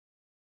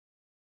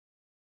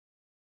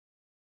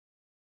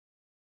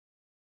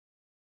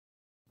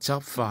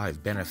Top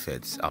 5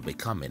 benefits of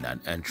becoming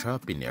an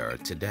entrepreneur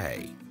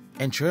today.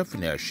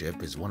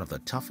 Entrepreneurship is one of the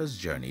toughest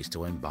journeys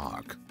to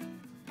embark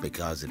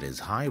because it is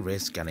high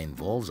risk and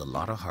involves a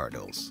lot of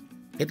hurdles.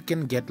 It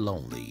can get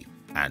lonely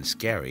and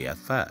scary at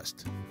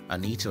first.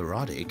 Anita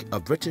Roddick, a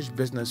British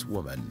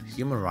businesswoman,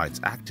 human rights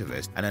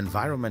activist, and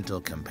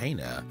environmental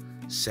campaigner,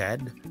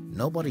 said,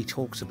 "Nobody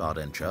talks about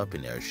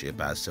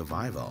entrepreneurship as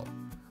survival,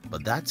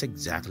 but that's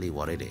exactly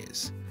what it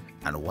is.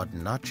 And what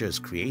nurtures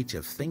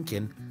creative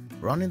thinking.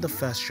 Running the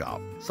first shop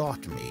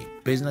taught me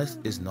business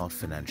is not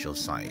financial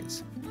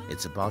science.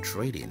 It's about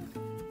trading,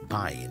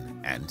 buying,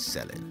 and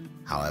selling."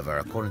 However,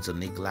 according to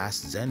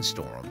Niklas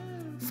Zenstorm,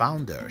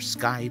 founder,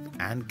 Skype,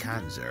 and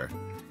Cancer,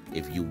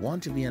 if you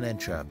want to be an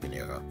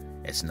entrepreneur,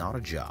 it's not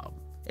a job,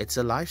 it's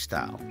a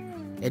lifestyle.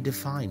 It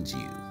defines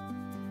you.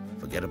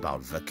 Forget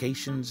about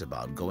vacations,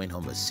 about going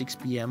home at 6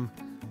 p.m.,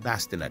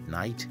 fasting at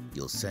night.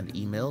 You'll send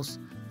emails.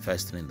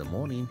 First thing in the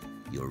morning,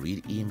 you'll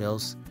read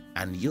emails,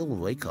 and you'll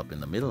wake up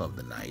in the middle of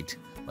the night,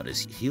 but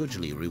it's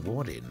hugely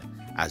rewarding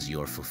as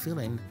you're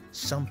fulfilling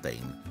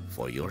something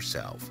for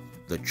yourself.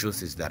 The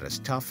truth is that as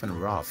tough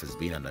and rough as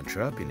being an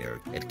entrepreneur,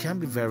 it can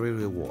be very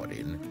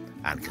rewarding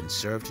and can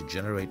serve to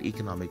generate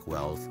economic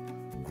wealth,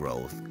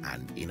 growth,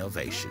 and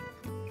innovation.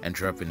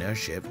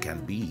 Entrepreneurship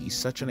can be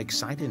such an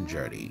exciting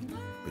journey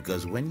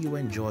because when you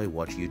enjoy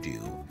what you do,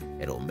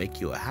 it'll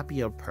make you a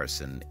happier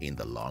person in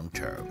the long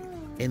term.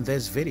 In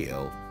this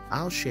video,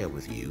 I'll share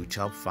with you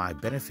top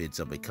 5 benefits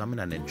of becoming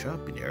an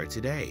entrepreneur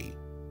today.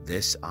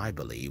 This, I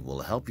believe,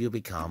 will help you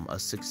become a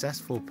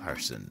successful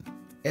person.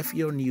 If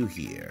you're new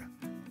here,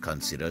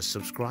 consider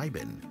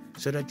subscribing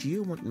so that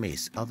you won't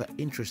miss other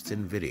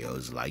interesting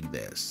videos like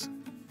this.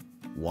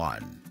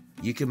 1.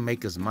 You can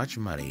make as much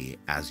money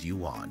as you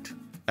want.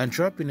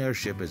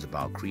 Entrepreneurship is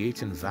about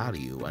creating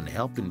value and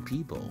helping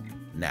people.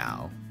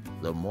 Now,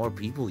 the more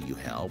people you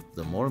help,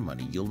 the more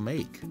money you'll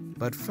make.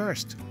 But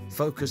first,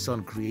 focus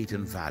on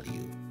creating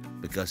value,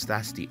 because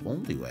that's the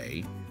only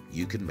way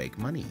you can make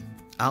money.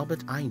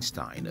 Albert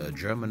Einstein, a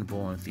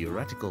German-born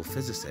theoretical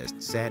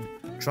physicist, said,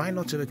 "Try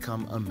not to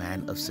become a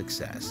man of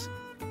success,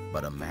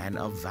 but a man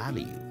of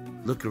value."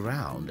 Look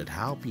around at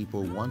how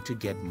people want to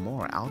get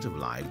more out of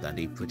life than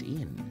they put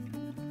in.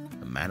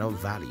 A man of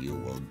value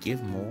will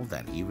give more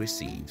than he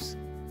receives.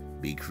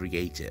 Be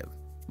creative,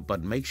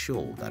 but make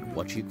sure that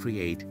what you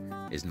create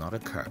is not a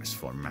curse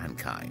for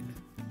mankind.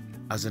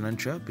 As an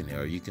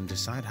entrepreneur, you can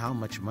decide how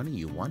much money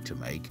you want to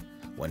make,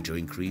 when to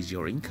increase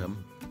your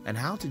income, and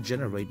how to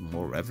generate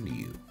more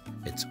revenue.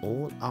 It's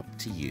all up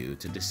to you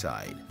to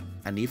decide.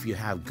 And if you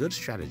have good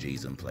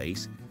strategies in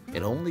place,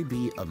 it'll only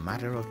be a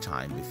matter of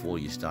time before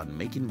you start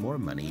making more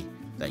money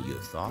than you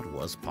thought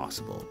was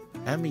possible.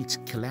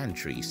 Amit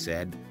Kalantri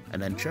said,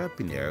 "An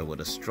entrepreneur with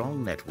a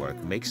strong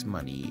network makes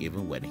money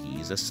even when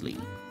he's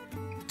asleep."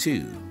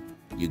 2.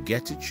 You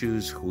get to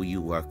choose who you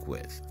work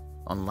with.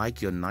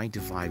 Unlike your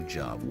 9-to-5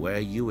 job where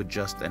you were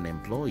just an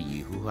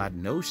employee who had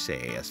no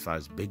say as far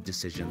as big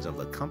decisions of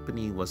the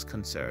company was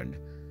concerned,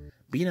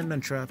 being an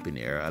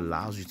entrepreneur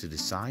allows you to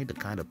decide the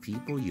kind of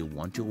people you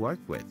want to work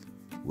with.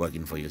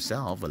 Working for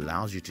yourself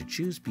allows you to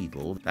choose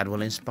people that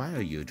will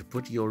inspire you to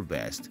put your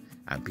best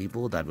and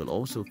people that will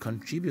also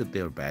contribute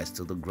their best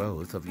to the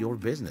growth of your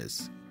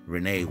business.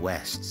 Renee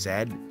West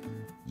said,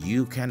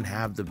 "You can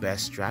have the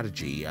best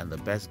strategy and the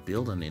best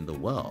building in the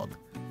world,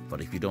 but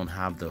if you don't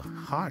have the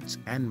hearts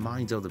and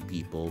minds of the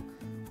people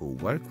who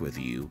work with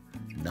you,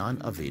 none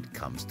of it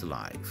comes to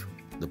life."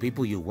 The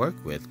people you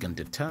work with can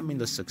determine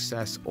the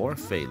success or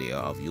failure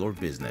of your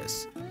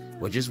business,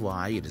 which is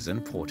why it is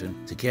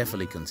important to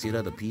carefully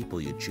consider the people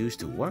you choose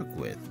to work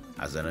with.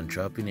 As an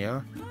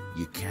entrepreneur,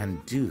 you can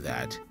do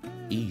that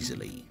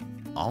easily.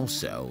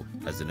 Also,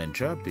 as an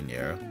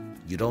entrepreneur,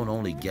 you don't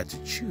only get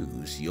to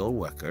choose your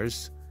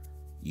workers,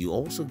 you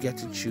also get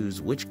to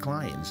choose which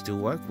clients to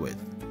work with,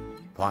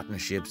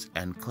 partnerships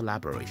and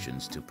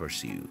collaborations to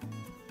pursue.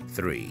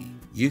 3.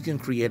 You can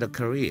create a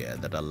career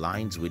that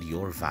aligns with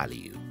your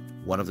value.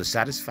 One of the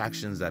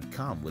satisfactions that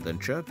come with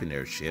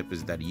entrepreneurship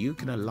is that you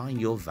can align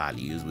your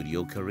values with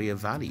your career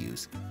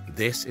values.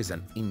 This is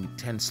an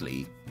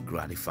intensely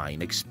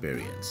gratifying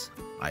experience.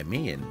 I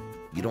mean,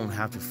 you don't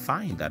have to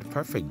find that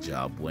perfect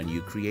job when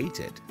you create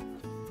it.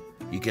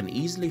 You can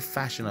easily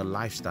fashion a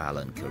lifestyle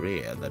and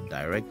career that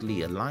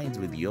directly aligns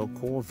with your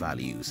core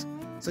values,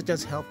 such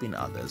as helping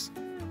others,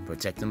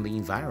 protecting the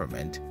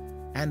environment,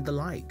 and the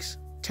likes.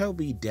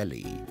 Toby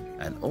Delhi,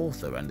 an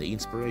author and the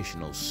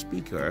inspirational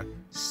speaker,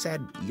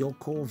 said your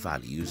core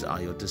values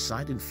are your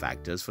deciding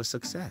factors for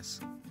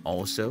success.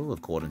 Also,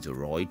 according to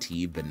Roy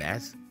T.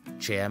 Bennett,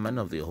 chairman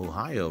of the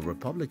Ohio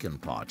Republican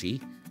Party,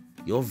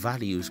 your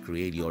values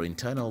create your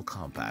internal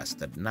compass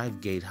that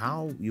navigate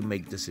how you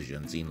make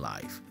decisions in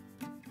life.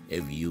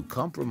 If you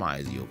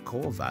compromise your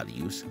core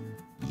values,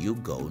 you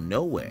go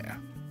nowhere.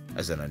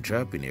 As an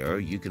entrepreneur,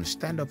 you can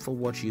stand up for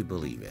what you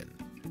believe in.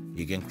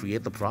 You can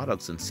create the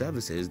products and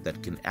services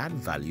that can add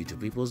value to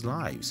people's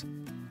lives.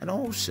 And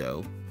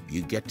also,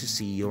 you get to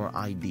see your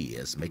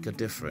ideas make a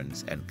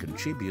difference and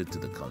contribute to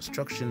the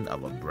construction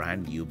of a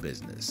brand new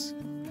business.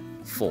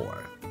 4.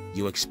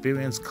 You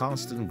experience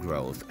constant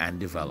growth and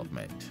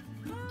development.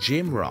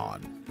 Jim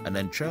Rohn, an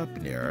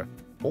entrepreneur,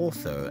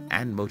 author,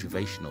 and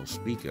motivational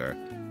speaker,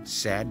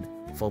 said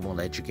formal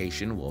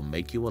education will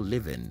make you a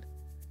living.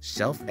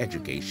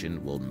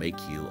 Self-education will make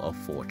you a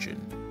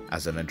fortune.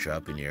 As an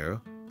entrepreneur,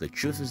 the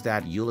truth is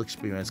that you'll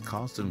experience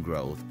constant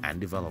growth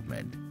and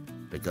development,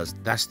 because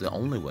that's the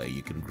only way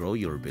you can grow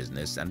your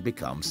business and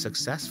become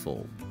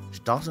successful.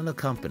 Starting a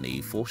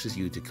company forces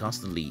you to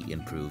constantly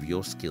improve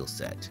your skill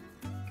set.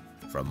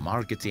 From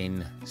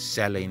marketing,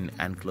 selling,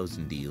 and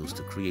closing deals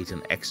to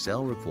creating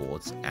Excel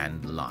reports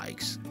and the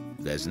likes,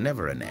 there's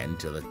never an end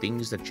to the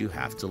things that you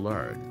have to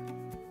learn.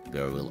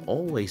 There will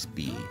always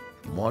be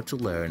more to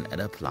learn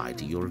and apply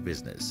to your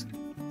business.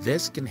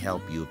 This can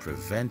help you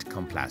prevent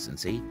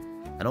complacency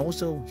and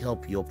also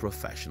help your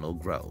professional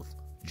growth.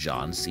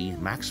 John C.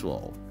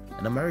 Maxwell,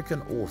 an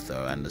American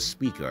author and a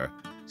speaker,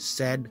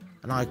 said,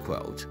 and I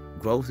quote,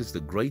 "Growth is the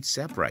great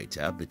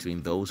separator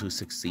between those who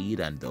succeed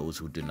and those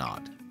who do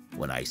not.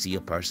 When I see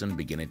a person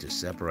beginning to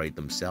separate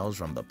themselves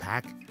from the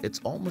pack,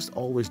 it's almost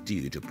always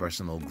due to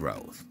personal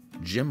growth."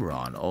 Jim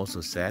Rohn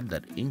also said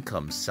that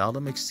income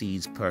seldom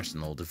exceeds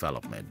personal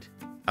development.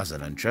 As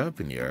an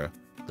entrepreneur,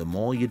 the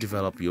more you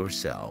develop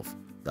yourself,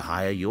 the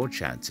higher your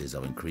chances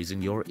of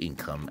increasing your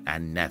income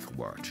and net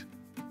worth.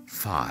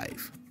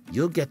 5.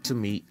 You'll get to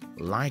meet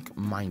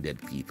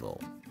like-minded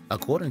people.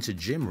 According to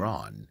Jim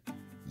Rohn,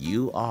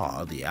 you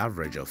are the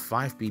average of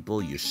 5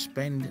 people you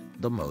spend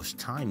the most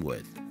time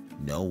with.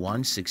 No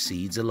one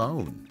succeeds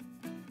alone.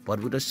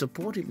 But with a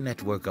supportive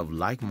network of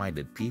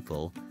like-minded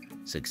people,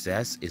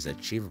 success is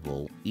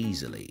achievable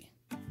easily.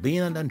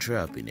 Being an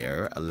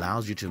entrepreneur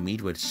allows you to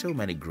meet with so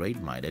many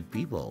great-minded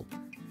people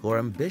who are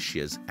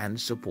ambitious and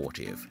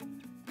supportive,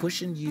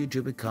 pushing you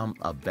to become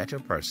a better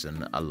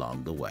person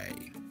along the way.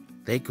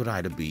 They could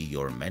either be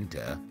your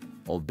mentor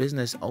or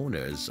business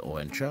owners or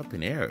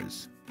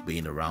entrepreneurs.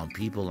 Being around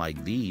people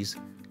like these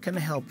can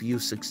help you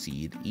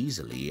succeed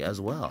easily as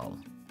well.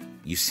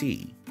 You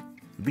see,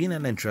 being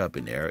an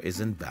entrepreneur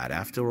isn't bad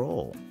after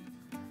all.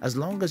 As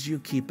long as you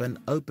keep an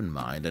open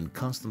mind and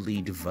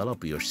constantly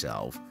develop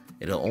yourself,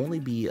 it'll only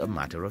be a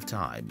matter of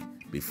time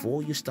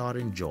before you start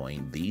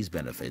enjoying these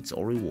benefits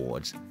or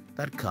rewards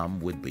that come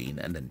with being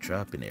an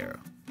entrepreneur.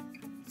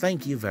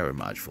 Thank you very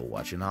much for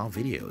watching our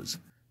videos.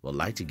 We'd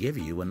like to give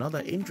you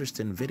another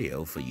interesting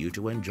video for you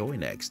to enjoy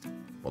next.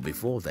 But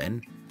before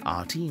then,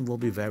 our team will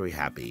be very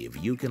happy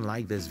if you can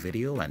like this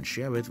video and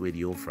share it with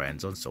your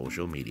friends on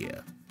social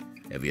media.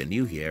 If you're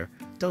new here,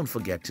 don't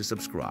forget to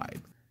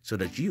subscribe so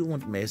that you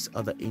won't miss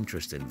other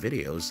interesting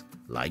videos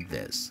like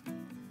this.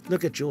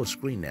 Look at your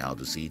screen now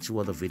to see 2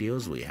 other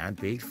videos we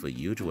handpicked for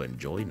you to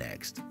enjoy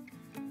next.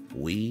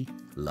 We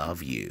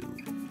love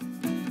you.